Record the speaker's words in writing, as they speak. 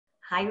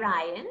Hi,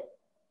 Ryan.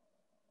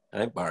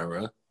 Hi,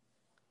 Barbara.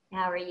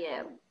 How are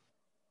you?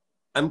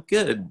 I'm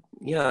good.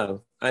 Yeah,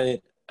 I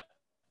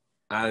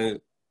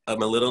I'm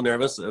a little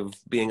nervous of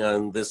being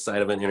on this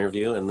side of an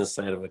interview and this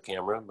side of a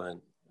camera, but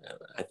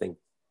I think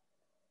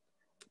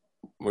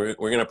we're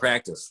gonna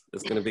practice.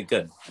 It's gonna be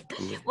good.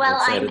 I'm Well,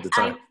 excited to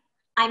talk.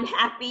 I'm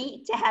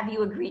happy to have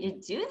you agree to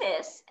do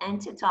this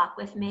and to talk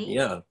with me.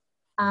 Yeah,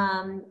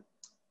 Um,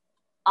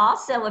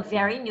 Also, a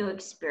very new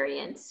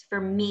experience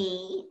for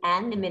me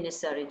and the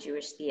Minnesota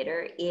Jewish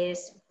Theater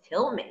is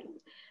filming.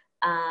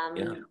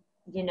 yeah.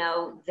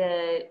 Um,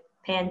 the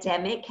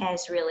pandemic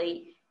has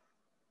really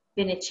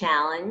been a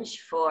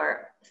challenge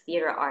for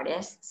theater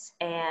artists.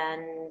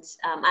 And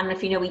I don't know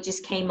if you know, we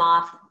just came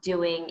off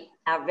doing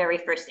our very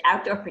first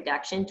outdoor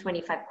production,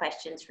 25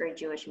 Questions for a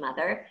Jewish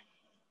Mother.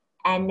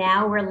 And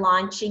now we're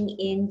launching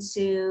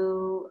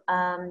into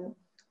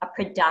a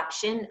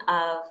production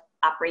of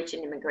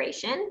Operation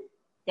Immigration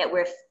that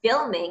we're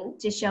filming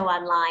to show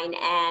online.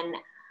 And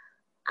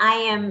I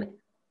am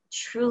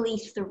truly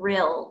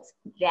thrilled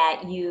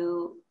that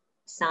you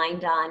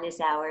signed on as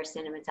our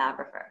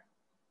cinematographer.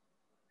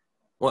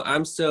 Well,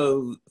 I'm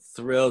so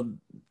thrilled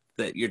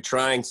that you're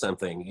trying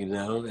something.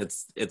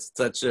 It's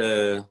such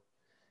a.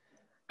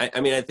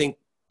 I mean, I think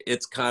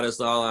it's caught us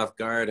all off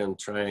guard and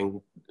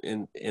trying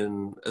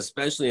in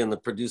especially in the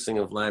producing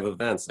of live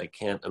events. I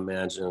can't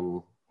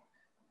imagine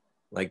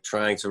like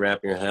trying to wrap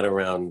your head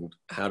around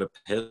how to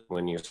pivot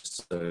when you're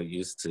so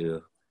used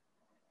to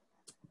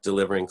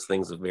delivering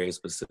things a very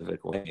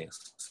specific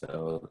ways.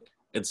 So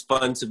it's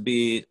fun to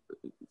be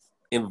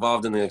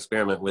involved in the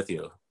experiment with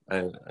you.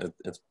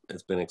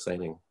 It's been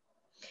exciting.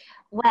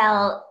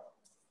 Well,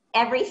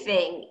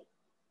 everything,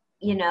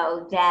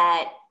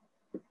 that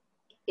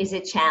is a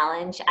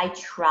challenge, I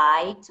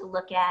try to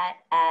look at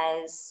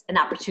as an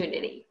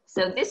opportunity.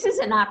 So this is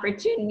an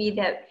opportunity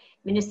that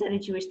Minnesota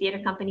Jewish Theater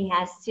Company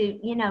has to,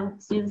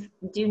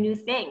 do new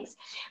things.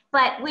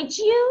 But would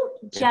you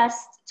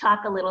just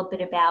talk a little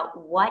bit about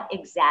what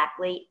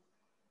exactly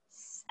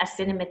a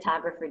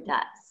cinematographer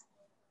does?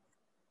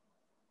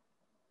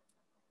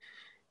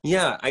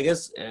 Yeah, I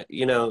guess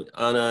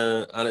on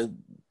a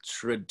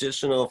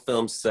traditional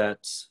film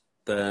set,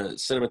 the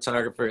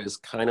cinematographer is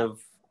kind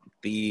of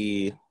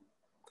the.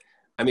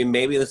 I mean,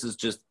 maybe this is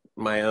just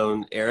my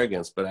own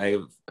arrogance, but I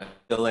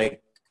feel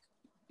like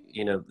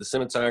the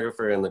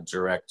cinematographer and the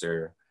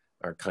director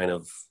are kind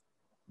of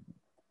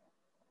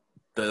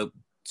the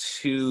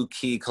two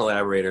key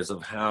collaborators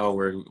of how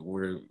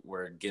we're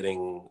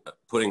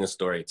putting a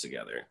story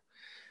together.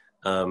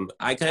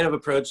 I kind of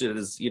approach it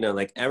as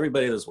like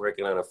everybody that's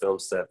working on a film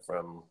set,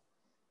 from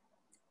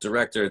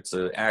director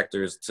to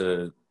actors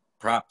to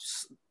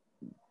props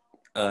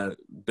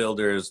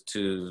builders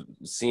to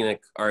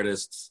scenic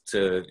artists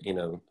to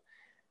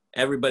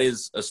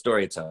everybody's a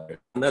storyteller,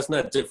 and that's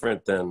not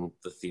different than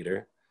the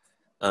theater.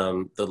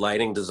 The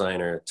lighting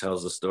designer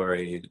tells a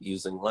story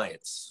using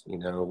lights.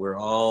 We're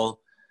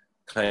all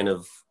kind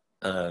of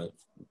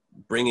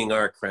bringing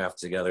our craft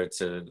together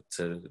to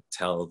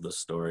tell the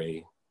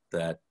story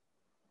that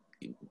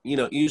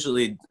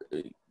usually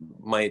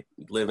might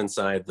live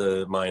inside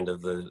the mind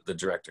of the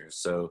director.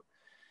 So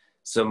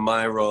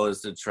my role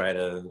is to try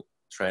to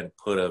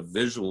put a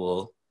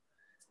visual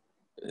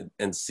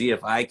and see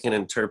if I can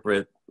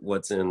interpret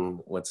what's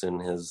in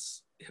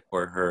his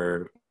or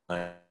her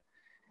mind,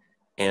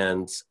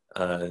 and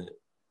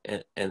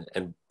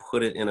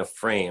put it in a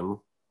frame.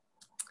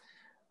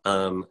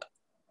 But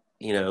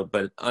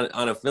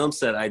on a film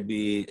set, I'd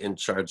be in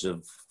charge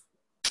of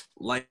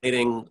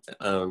lighting,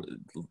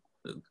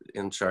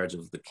 in charge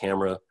of the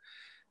camera.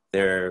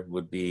 There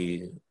would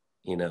be,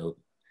 a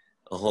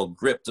whole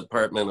grip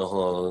department,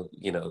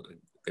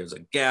 there's a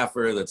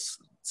gaffer that's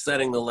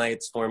setting the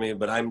lights for me,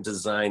 but I'm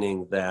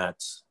designing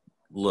that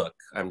look.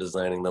 I'm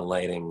designing the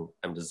lighting.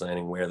 I'm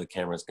designing where the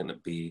camera's going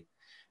to be.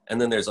 And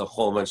then there's a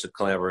whole bunch of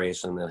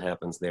collaboration that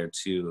happens there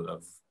too,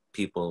 of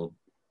people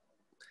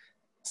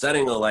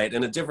setting a light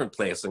in a different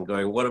place and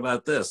going, what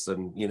about this?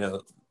 And,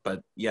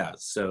 but yeah,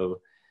 so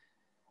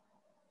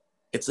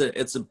it's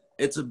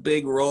a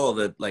big role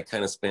that like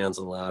kind of spans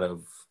a lot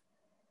of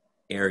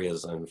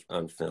areas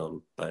on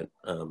film. But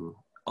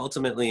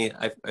ultimately,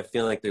 I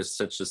feel like there's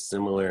such a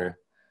similar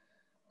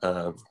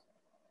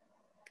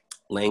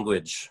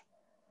language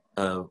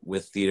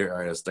with theater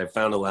artists. I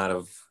found a lot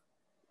of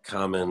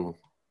common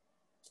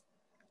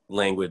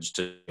language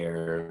to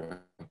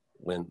share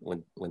when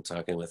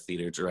talking with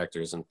theater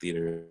directors and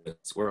theater.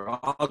 We're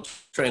all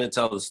trying to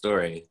tell the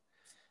story,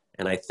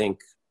 and I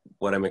think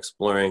what I'm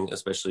exploring,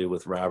 especially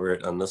with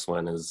Robert on this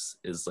one, is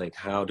like,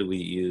 how do we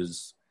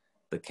use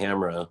the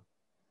camera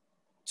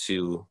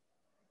to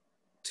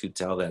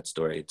tell that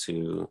story,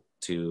 to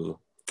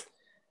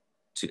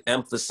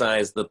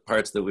emphasize the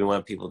parts that we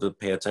want people to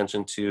pay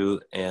attention to,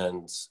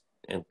 and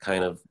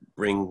kind of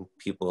bring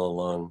people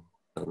along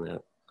on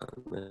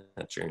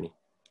that journey.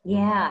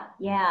 Yeah,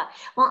 yeah.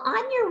 Well,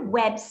 on your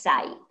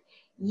website,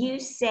 you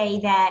say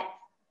that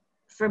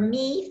for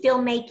me,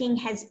 filmmaking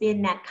has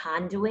been that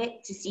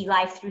conduit to see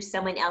life through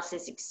someone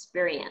else's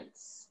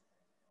experience.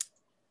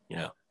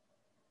 Yeah.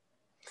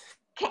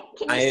 Can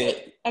you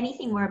say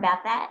anything more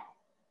about that?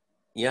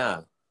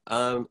 Yeah.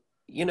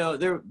 You know,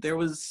 there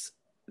was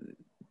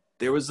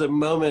a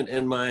moment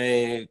in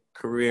my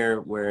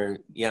career where,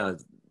 yeah,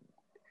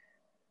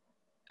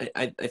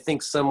 I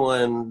think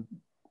someone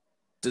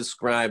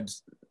described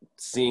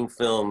seeing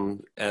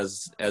film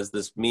as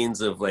this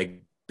means of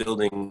like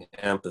building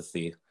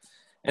empathy.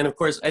 And of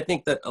course, I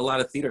think that a lot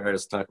of theater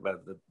artists talk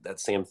about that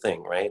same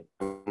thing, right?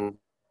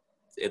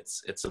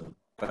 It's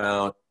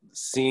about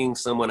seeing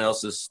someone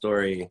else's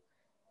story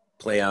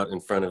play out in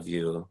front of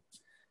you.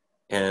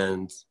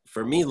 And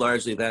for me,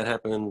 largely that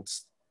happened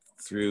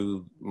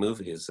through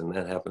movies, and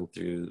that happened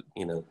through,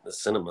 you know, the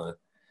cinema.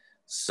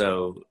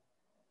 So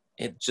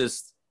it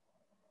just,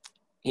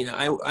 you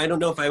know, I don't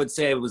know if I would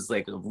say I was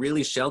like a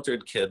really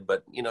sheltered kid,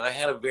 but, you know, I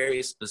had a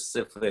very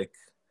specific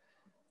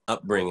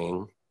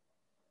upbringing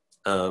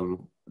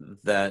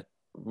that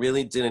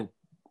really didn't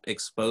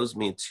expose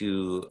me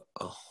to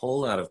a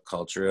whole lot of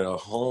culture and a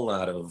whole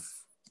lot of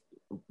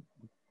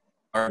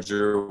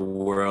larger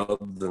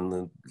world than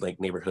the like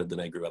neighborhood that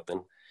I grew up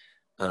in.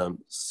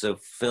 So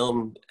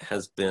film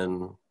has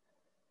been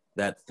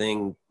that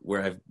thing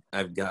where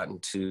I've gotten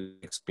to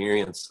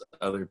experience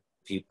other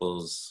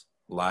people's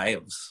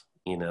lives,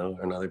 you know,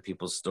 and other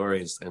people's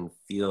stories, and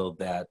feel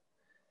that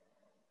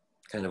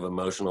kind of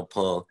emotional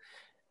pull.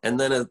 And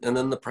then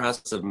the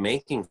process of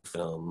making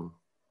film,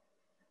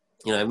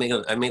 you know,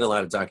 I made a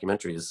lot of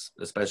documentaries,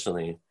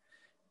 especially,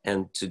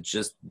 and to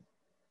just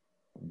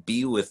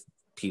be with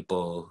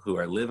people who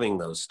are living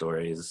those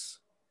stories.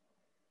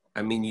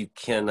 I mean, you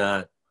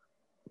cannot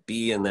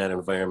be in that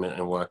environment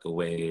and walk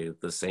away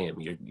the same.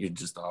 You're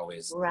just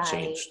always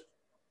changed.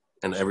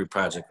 And every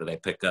project that I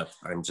pick up,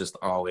 I'm just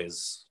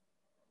always,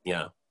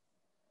 yeah.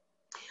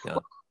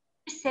 Well,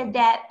 you said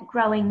that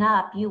growing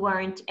up, you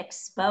weren't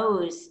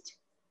exposed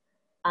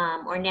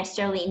or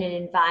necessarily in an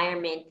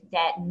environment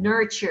that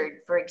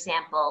nurtured, for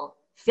example,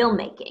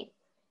 filmmaking.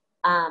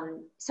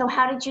 So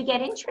how did you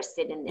get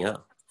interested in this? Yeah.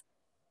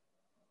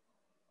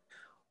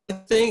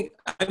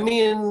 I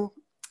mean,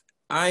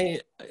 I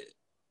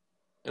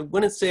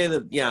wouldn't say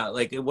that, yeah,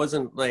 like it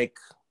wasn't like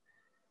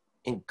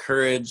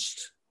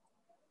encouraged.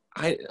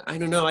 I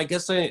don't know. I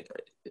guess I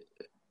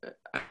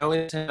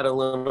always had a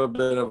little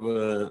bit of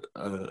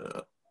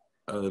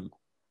a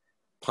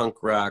punk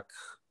rock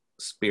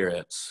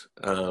spirit.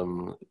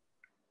 I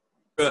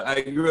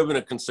grew up in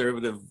a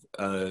conservative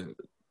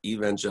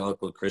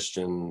evangelical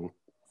Christian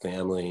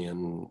family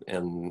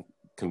and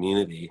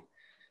community.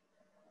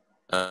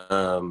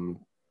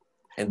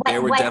 And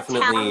there were what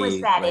definitely, town was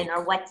that like, in,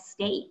 or what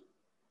state?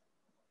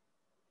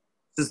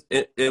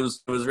 It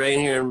was right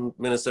here in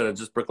Minnesota,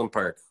 just Brooklyn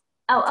Park.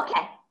 Oh,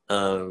 okay.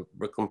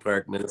 Brooklyn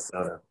Park,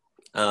 Minnesota.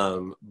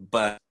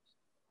 But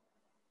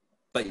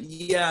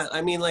yeah,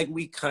 I mean, like,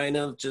 we kind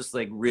of just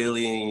like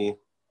really,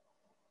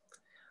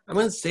 I'm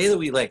gonna say that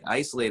we like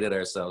isolated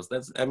ourselves.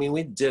 I mean,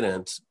 we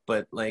didn't,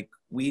 but like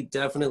we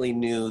definitely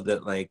knew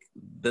that like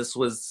this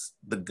was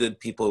the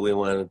good people we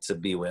wanted to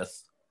be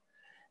with.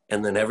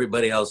 And then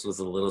everybody else was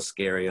a little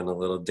scary and a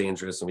little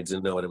dangerous, and we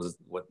didn't know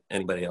what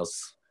anybody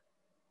else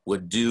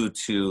would do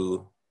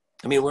to.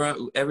 I mean,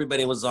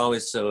 everybody was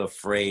always so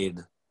afraid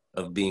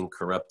of being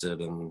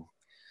corrupted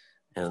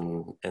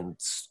and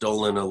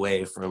stolen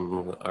away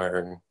from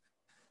our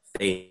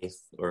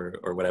faith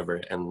or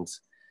whatever. And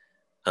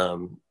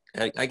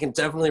I can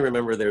definitely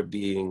remember there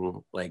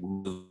being like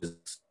movies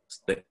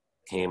that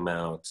came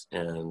out,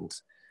 and,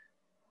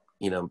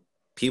 you know,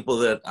 people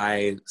that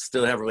I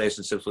still have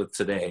relationships with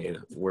today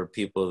were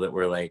people that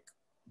were like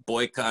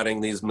boycotting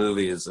these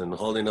movies and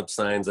holding up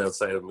signs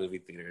outside of movie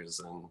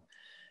theaters.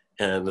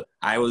 And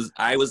I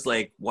was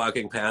like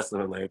walking past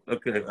them and like,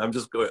 okay, I'm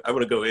going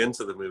to go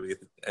into the movie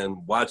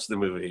and watch the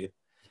movie.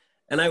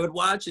 And I would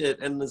watch it,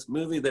 and this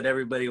movie that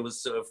everybody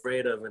was so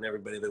afraid of and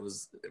everybody that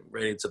was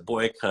ready to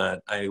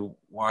boycott, I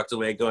walked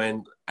away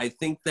going, I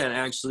think that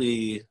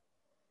actually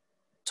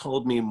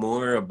told me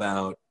more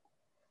about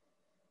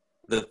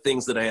the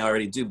things that I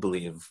already do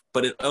believe.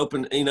 But it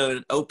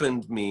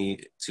opened me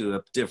to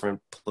a different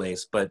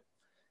place. But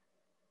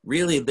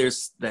really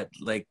there's that,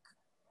 like,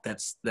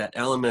 that's that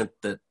element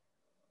that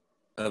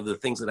of the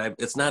things that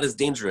it's not as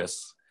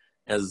dangerous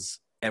as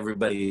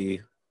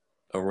everybody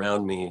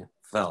around me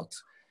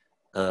felt.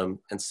 And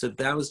so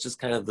that was just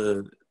kind of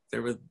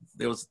there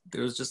was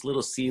just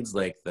little seeds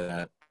like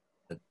that.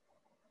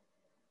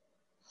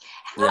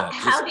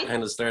 Just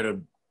kind of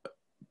started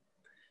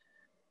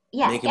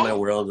making my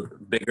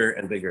world bigger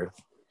and bigger.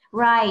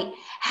 Right.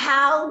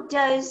 How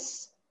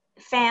does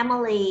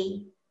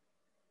family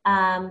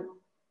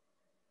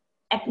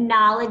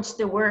acknowledge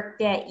the work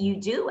that you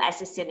do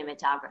as a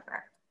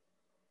cinematographer?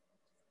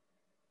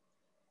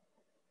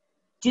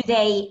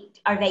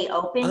 Are they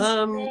open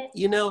to it?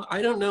 You know,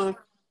 I don't know.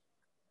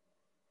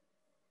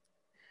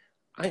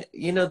 I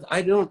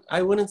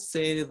wouldn't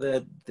say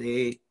that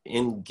they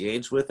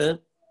engage with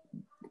it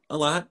a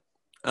lot.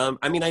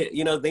 I mean,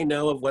 they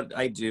know of what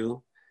I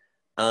do,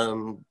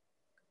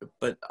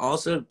 but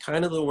also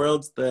kind of the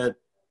worlds that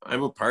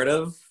I'm a part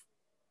of.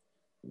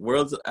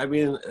 worlds, I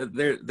mean,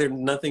 they're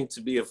nothing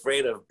to be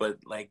afraid of, but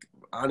like,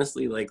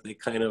 honestly, like they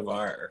kind of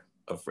are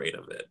afraid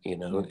of it, you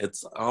know?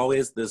 It's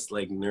always this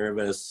like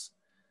there's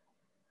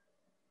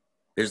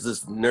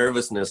this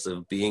nervousness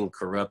of being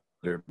corrupt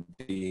or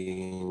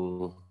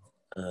being,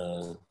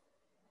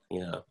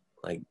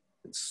 like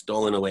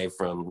stolen away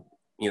from,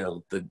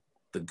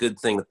 the good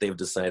thing that they've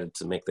decided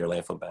to make their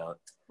life about.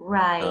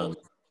 Right,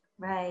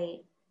 right.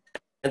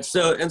 And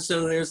so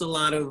there's a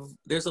lot of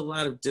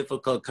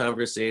difficult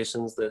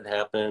conversations that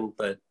happen,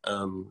 but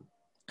I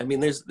mean,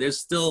 there's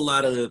still a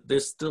lot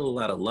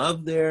of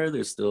love there.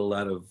 There's still a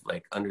lot of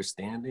like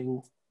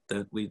understanding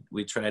that we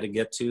try to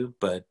get to,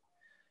 but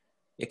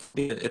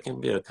it can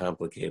be a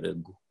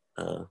complicated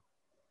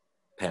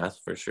path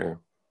for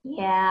sure.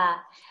 Yeah.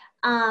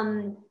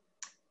 Um,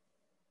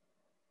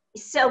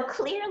 so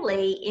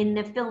clearly in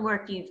the film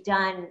work you've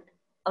done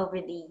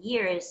over the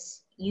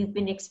years, you've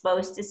been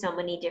exposed to so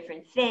many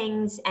different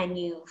things and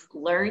you've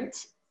learned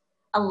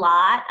a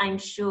lot, I'm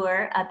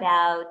sure,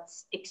 about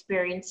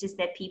experiences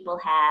that people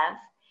have.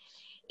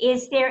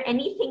 Is there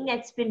anything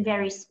that's been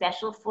very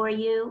special for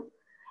you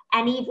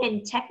and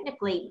even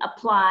technically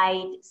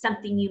applied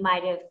something you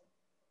might have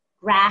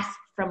grasped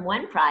from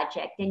one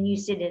project and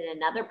used it in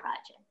another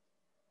project?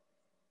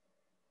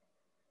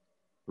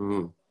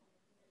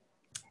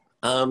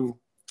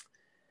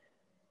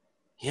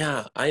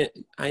 Yeah, I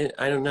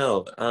don't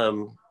know.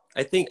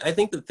 I think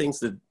the things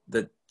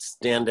that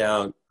stand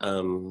out,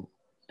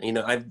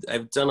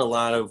 I've done a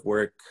lot of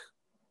work,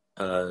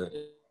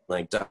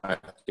 like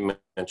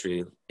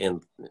documentary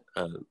in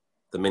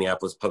the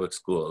Minneapolis public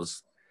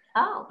schools.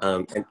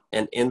 Oh.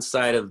 And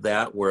inside of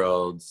that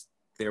world,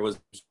 there was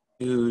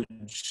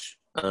huge.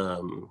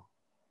 I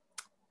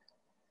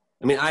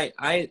mean,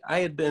 I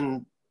had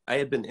been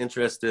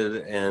interested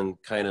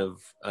and kind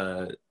of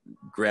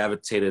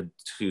gravitated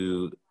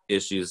to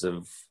issues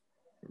of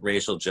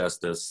racial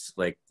justice,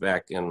 like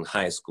back in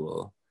high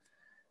school.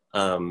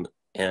 And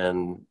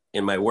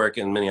in my work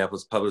in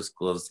Minneapolis public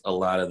schools, a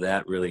lot of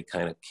that really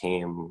kind of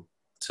came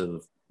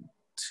to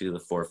the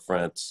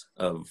forefront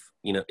of,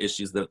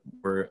 issues that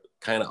were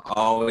kind of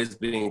always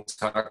being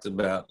talked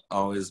about,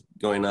 always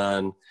going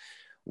on.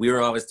 We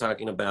were always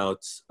talking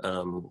about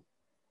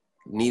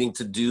needing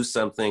to do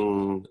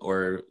something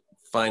or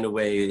find a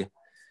way.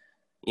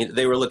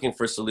 They were looking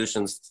for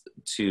solutions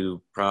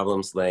to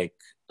problems like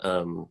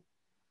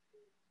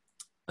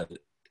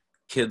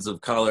kids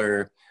of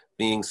color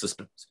being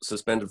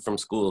suspended from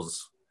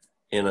schools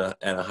at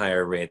a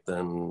higher rate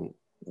than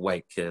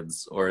white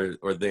kids, or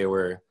they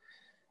were,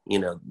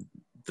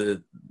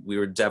 we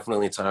were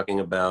definitely talking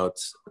about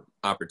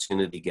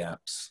opportunity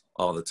gaps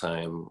all the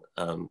time.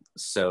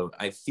 So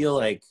I feel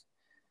like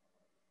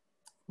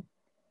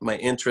my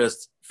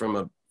interest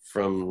from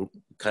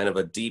kind of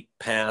a deep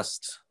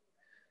past,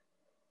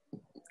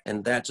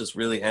 and that just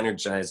really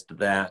energized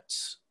that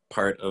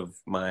part of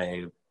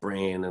my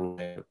brain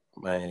and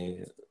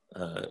my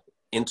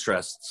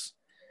interests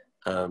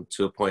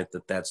to a point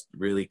that's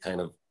really kind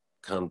of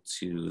come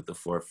to the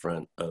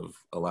forefront of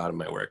a lot of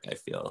my work, I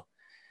feel.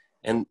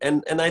 And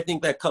I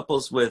think that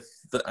couples with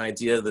the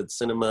idea that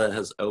cinema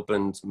has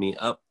opened me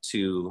up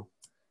to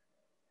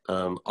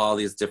all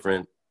these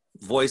different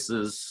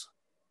voices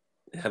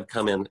have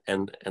come in,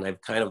 and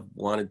I've kind of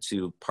wanted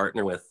to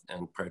partner with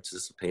and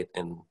participate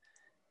in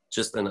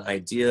just an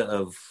idea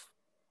of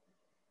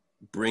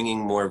bringing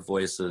more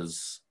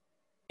voices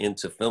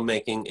into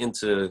filmmaking,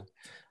 into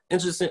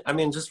interesting, I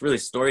mean, just really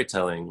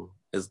storytelling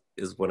is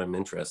what I'm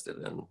interested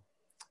in.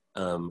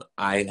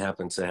 I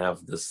happen to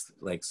have this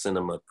like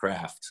cinema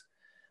craft,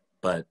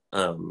 but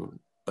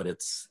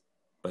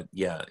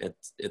yeah,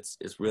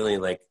 it's really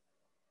like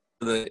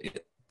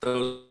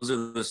those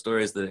are the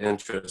stories that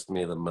interest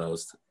me the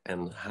most,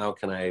 and how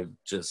can I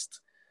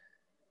just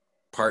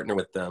partner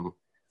with them,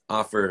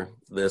 offer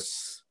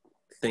this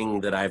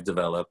thing that I've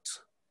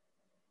developed,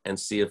 and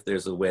see if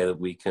there's a way that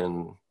we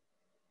can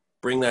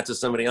bring that to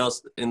somebody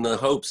else, in the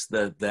hopes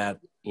that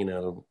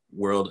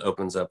world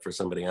opens up for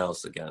somebody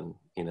else again.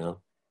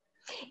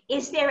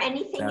 Is there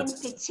anything in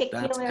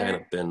particular? That's kind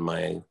of been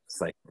my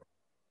cycle.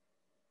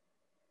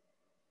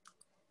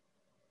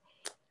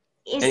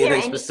 Is Anything there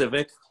any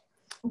specific?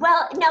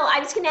 Well, no, I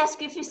was going to ask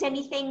you if there's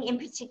anything in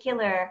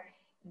particular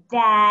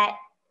that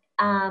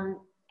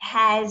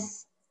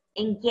has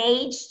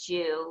engaged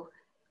you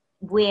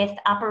with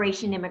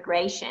Operation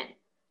Immigration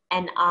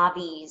and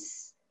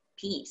Avi's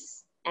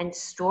piece and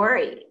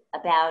story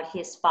about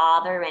his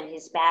father and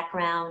his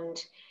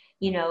background,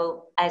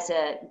 as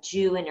a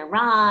Jew in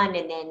Iran,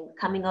 and then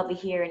coming over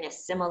here and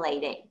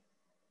assimilating.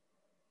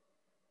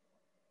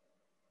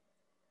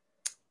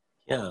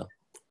 Yeah.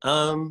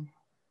 I'm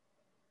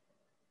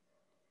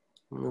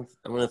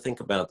gonna think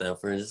about that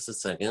for just a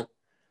second.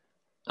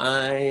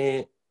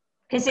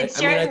 Because it I mean,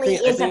 certainly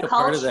I is think a a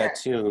part of culture, that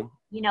too.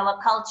 a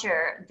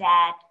culture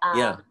that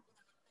Yeah.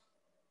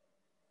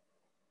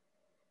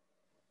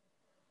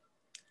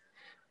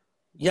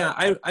 Yeah,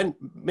 I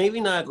maybe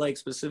not like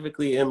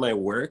specifically in my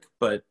work,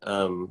 but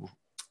my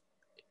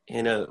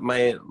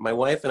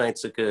wife and I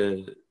took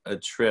a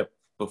trip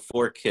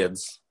before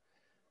kids.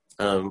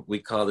 We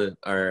called it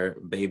our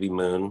baby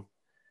moon.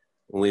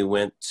 We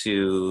went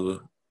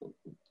to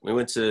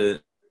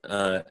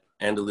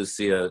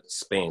Andalusia,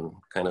 Spain,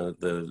 kind of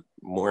the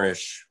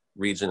Moorish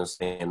region of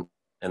Spain,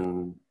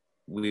 and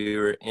we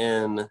were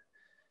in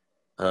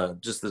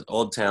just this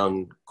old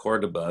town,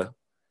 Cordoba,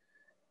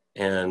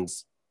 and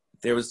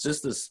there was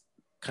just this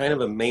kind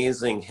of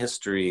amazing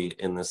history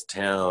in this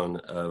town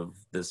of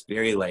this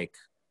very like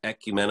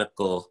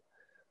ecumenical,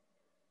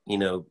 you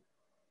know,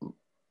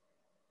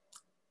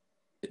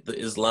 the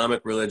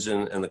Islamic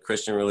religion and the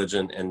Christian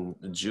religion and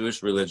the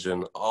Jewish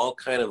religion all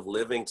kind of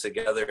living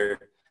together,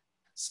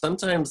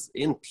 sometimes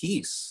in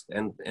peace.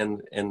 And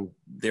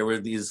there were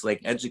these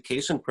like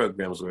education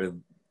programs where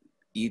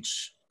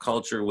each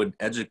culture would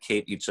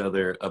educate each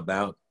other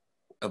about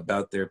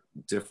their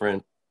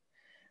different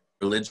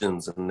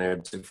religions and their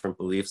different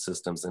belief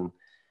systems, and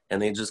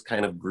they just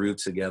kind of grew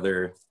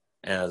together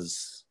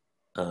as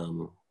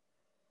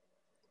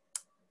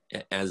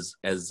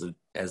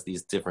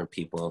these different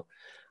people.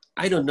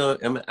 I don't know,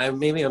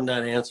 maybe I'm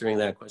not answering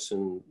that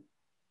question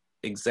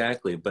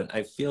exactly, but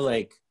I feel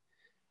like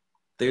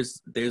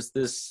there's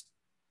this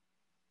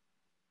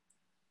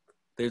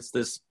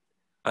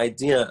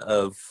idea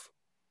of,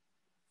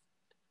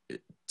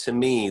 to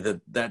me,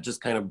 that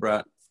just kind of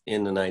brought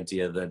in an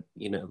idea that,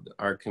 you know,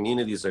 our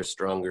communities are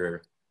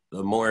stronger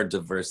the more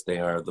diverse they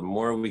are, the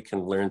more we can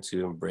learn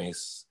to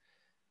embrace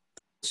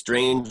the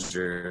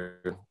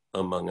stranger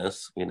among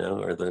us, you know,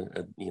 or the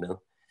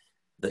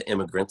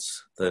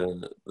immigrants,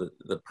 the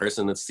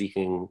person that's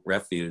seeking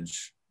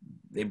refuge.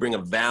 They bring a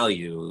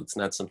value. It's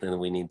not something that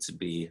we need to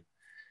be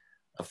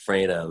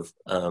afraid of.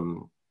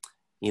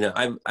 You know,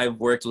 I've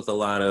worked with a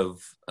lot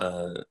of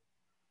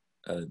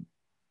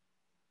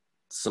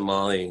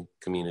Somali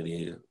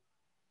community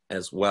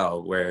as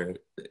well, where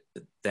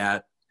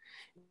that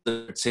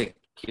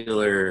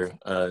particular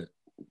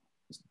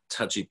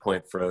touchy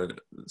point for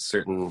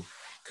certain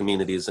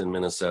communities in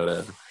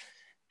Minnesota.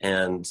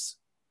 And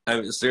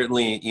I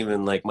certainly,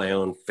 even like my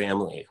own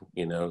family,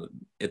 you know,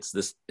 it's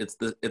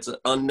an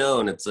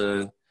unknown. It's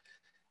a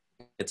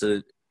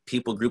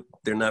people group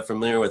they're not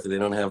familiar with, they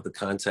don't have the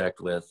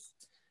contact with,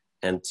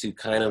 and to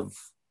kind of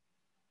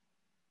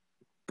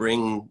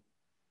bring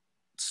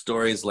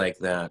stories like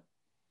that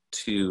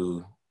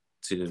to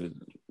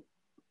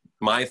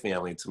my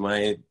family, to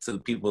the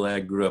people that I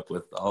grew up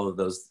with, all of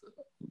those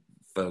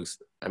folks.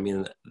 I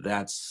mean,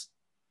 that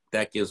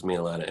gives me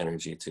a lot of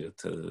energy to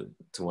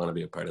want to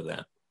be a part of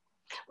that.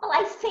 Well,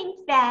 I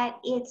think that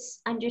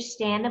it's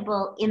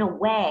understandable in a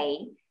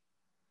way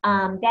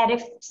that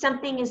if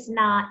something is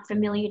not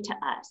familiar to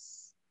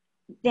us,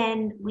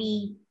 then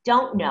we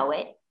don't know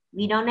it,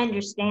 we don't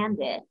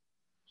understand it.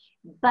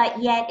 But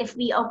yet, if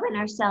we open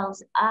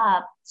ourselves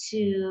up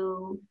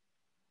to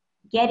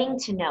getting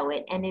to know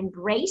it and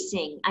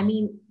embracing, I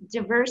mean,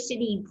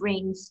 diversity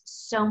brings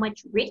so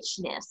much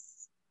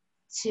richness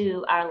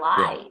to our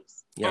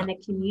lives and the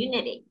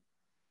community.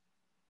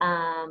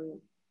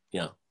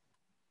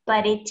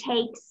 But it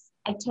takes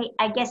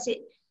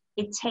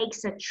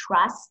a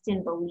trust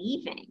in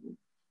believing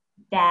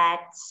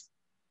that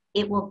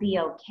it will be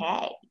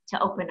okay to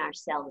open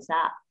ourselves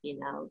up, you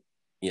know?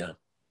 Yeah.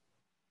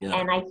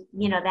 And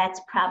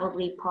that's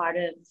probably part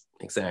of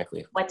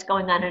exactly what's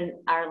going on in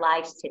our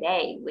lives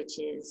today, which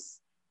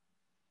is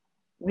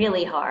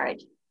really hard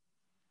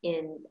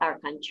in our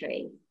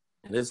country.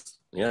 It is.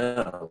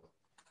 Yeah.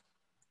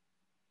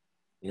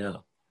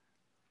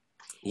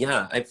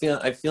 I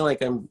feel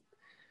like I'm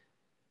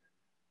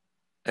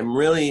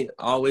really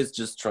always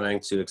just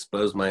trying to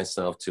expose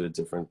myself to a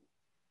different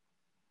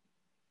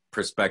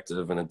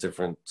perspective and a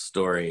different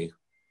story,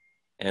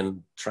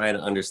 and try to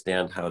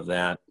understand how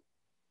that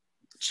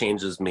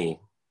changes me.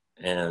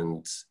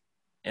 And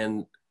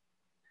I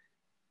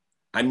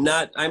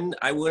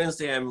wouldn't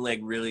say I'm like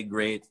really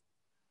great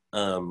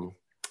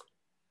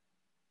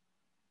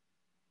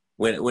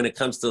when it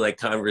comes to like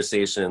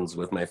conversations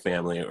with my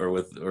family or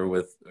with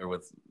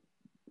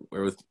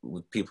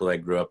people I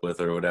grew up with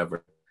or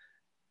whatever,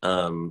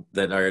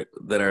 that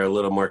are a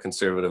little more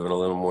conservative and a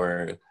little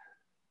more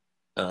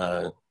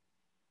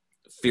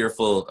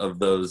fearful of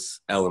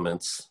those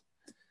elements.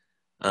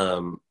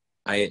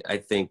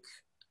 I think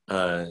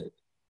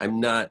I'm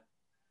not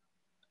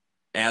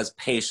as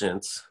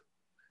patient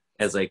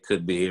as I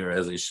could be or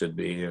as I should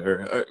be,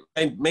 or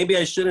maybe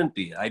I shouldn't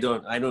be. I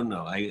don't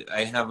know. I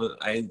have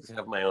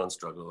my own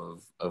struggle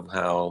of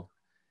how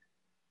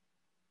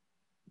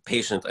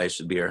patient I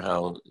should be, or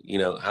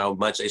how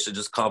much I should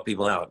just call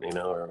people out,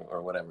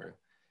 or whatever.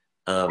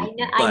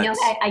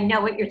 I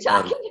know what you're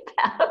talking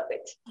about.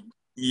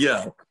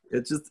 Yeah,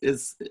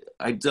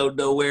 I don't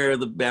know where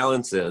the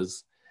balance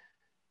is,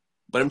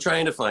 but I'm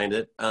trying to find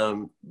it.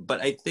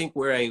 But I think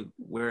where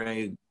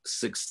I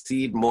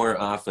succeed more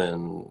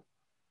often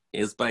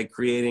is by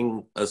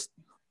creating a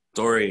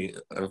story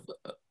of,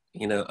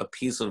 a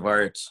piece of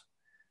art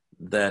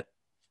that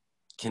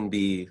can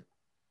be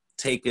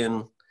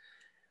taken.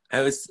 I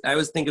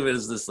always think of it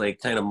as this like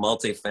kind of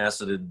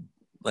multifaceted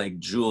like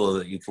jewel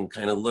that you can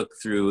kind of look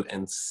through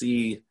and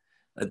see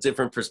a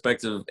different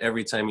perspective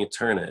every time you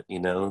turn it, you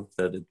know,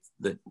 that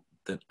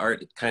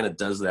art kind of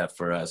does that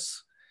for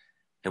us.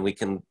 And we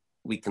can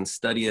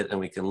study it, and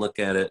we can look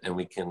at it, and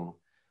we can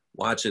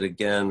watch it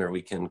again, or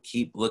we can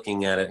keep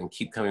looking at it and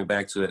keep coming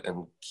back to it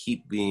and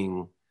keep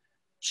being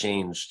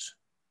changed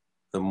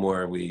the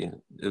more we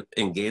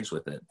engage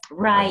with it.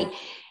 Right.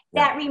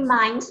 Yeah. That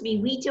reminds me,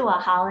 we do a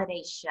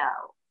holiday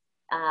show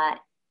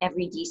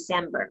every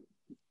December.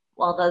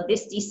 Although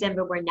this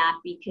December we're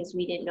not, because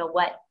we didn't know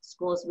what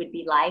schools would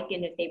be like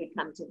and if they would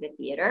come to the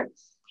theater,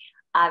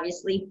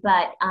 obviously.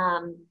 But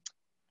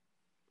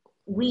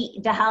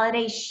the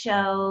holiday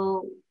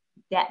show,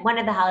 that one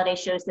of the holiday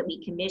shows that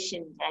we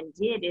commissioned and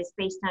did is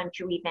based on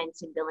true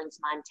events in Billings,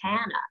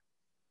 Montana,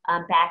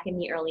 back in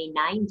the early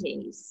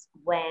 90s,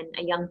 when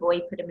a young boy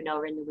put a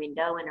menorah in the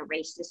window and a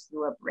racist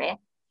threw a brick.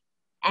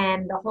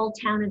 And the whole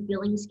town of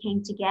Billings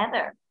came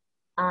together,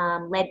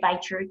 led by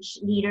church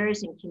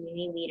leaders and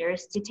community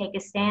leaders, to take a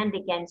stand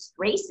against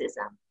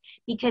racism.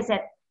 Because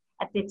at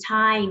the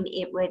time,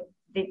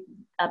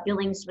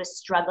 Billings was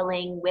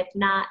struggling with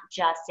not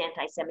just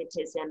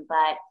anti-Semitism,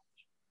 but,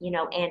 you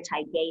know,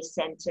 anti-gay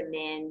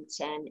sentiment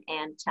and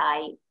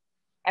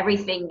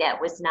anti-everything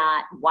that was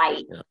not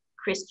white,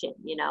 Christian,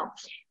 you know.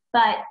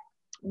 But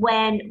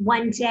when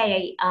one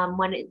day,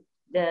 when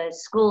the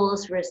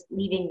schools were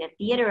leaving the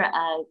theater,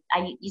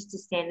 I used to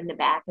stand in the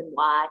back and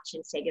watch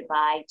and say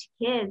goodbye to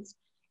kids.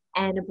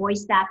 And a boy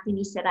stopped and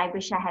he said, "I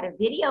wish I had a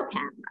video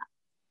camera."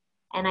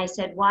 And I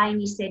said, "Why?" And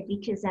he said,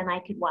 "Because then I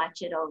could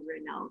watch it over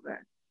and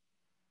over."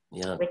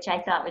 Yeah. Which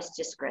I thought was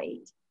just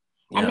great.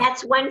 Yeah. And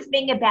that's one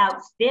thing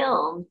about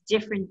film,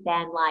 different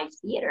than live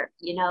theater.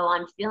 You know,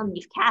 on film,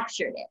 you've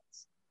captured it.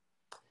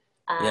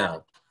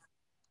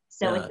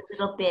 So it's a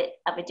little bit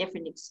of a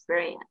different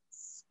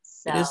experience.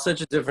 So. It is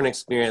such a different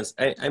experience.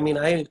 I mean,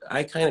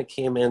 I kind of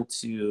came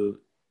into,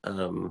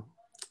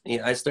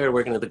 I started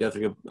working at the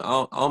Guthrie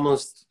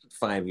almost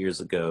 5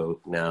 years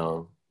ago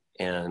now.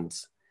 And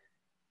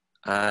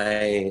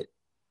I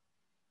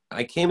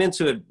came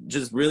into it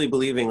just really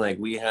believing like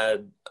we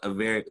had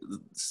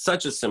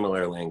such a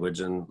similar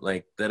language, and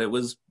like that it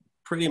was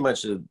pretty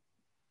much a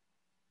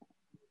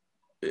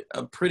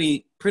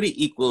pretty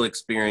equal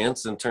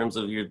experience in terms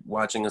of you're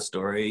watching a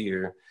story,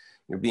 you're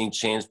being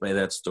changed by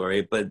that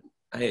story. But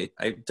I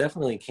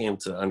definitely came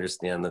to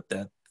understand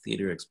that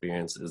theater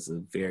experience is a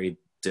very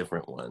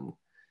different one.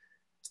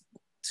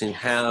 To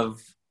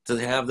have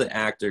the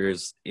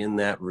actors in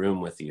that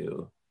room with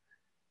you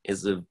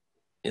is a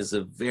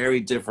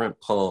very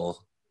different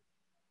pull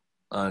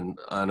on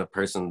a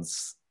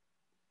person's,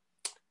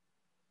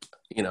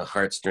 you know,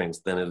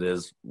 heartstrings than it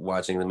is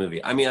watching the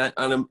movie. I mean,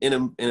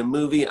 in a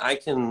movie, I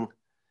can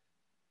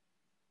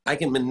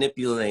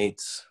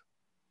manipulate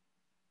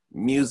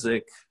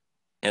music,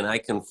 and I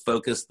can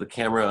focus the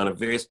camera on a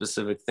very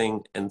specific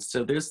thing. And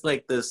so there's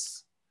like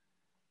this,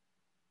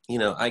 you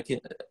know, I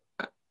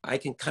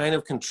can kind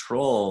of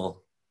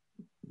control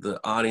the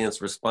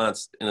audience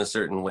response in a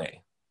certain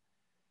way.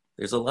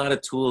 There's a lot of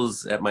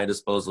tools at my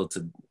disposal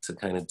to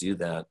kind of do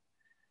that.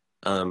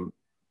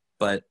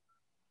 But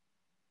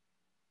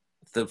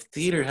the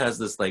theater has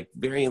this like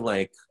very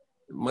like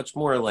much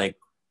more like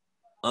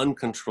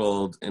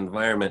uncontrolled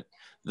environment,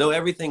 though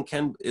everything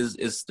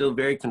is still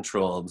very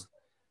controlled,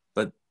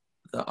 but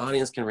the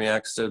audience can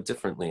react so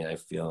differently, I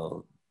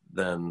feel,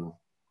 than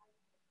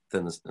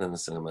the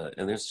cinema.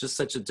 And there's just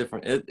such a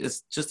different,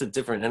 it's just a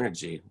different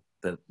energy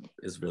that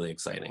is really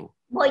exciting.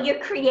 Well, you're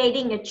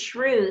creating a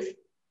truth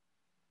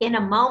in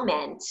a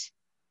moment,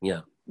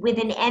 with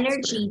an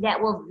energy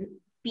that will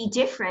be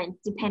different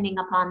depending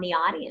upon the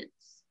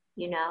audience,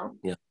 you know?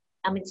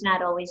 It's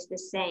not always the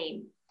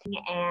same.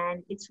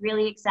 And it's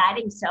really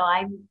exciting. So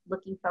I'm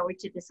looking forward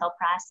to this whole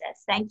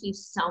process. Thank you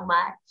so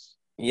much.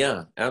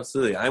 Yeah,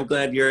 absolutely. I'm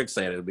glad you're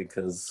excited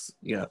because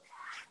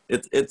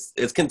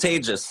it's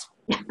contagious.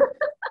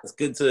 It's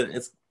good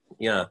to,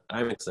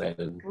 I'm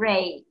excited.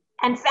 Great.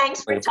 And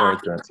thanks for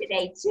talking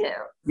today too.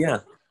 Yeah,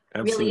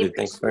 absolutely. Really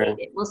appreciate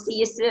it. We'll see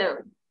you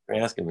soon. For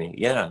asking me.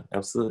 Yeah,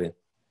 absolutely.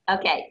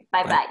 Okay,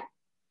 bye-bye.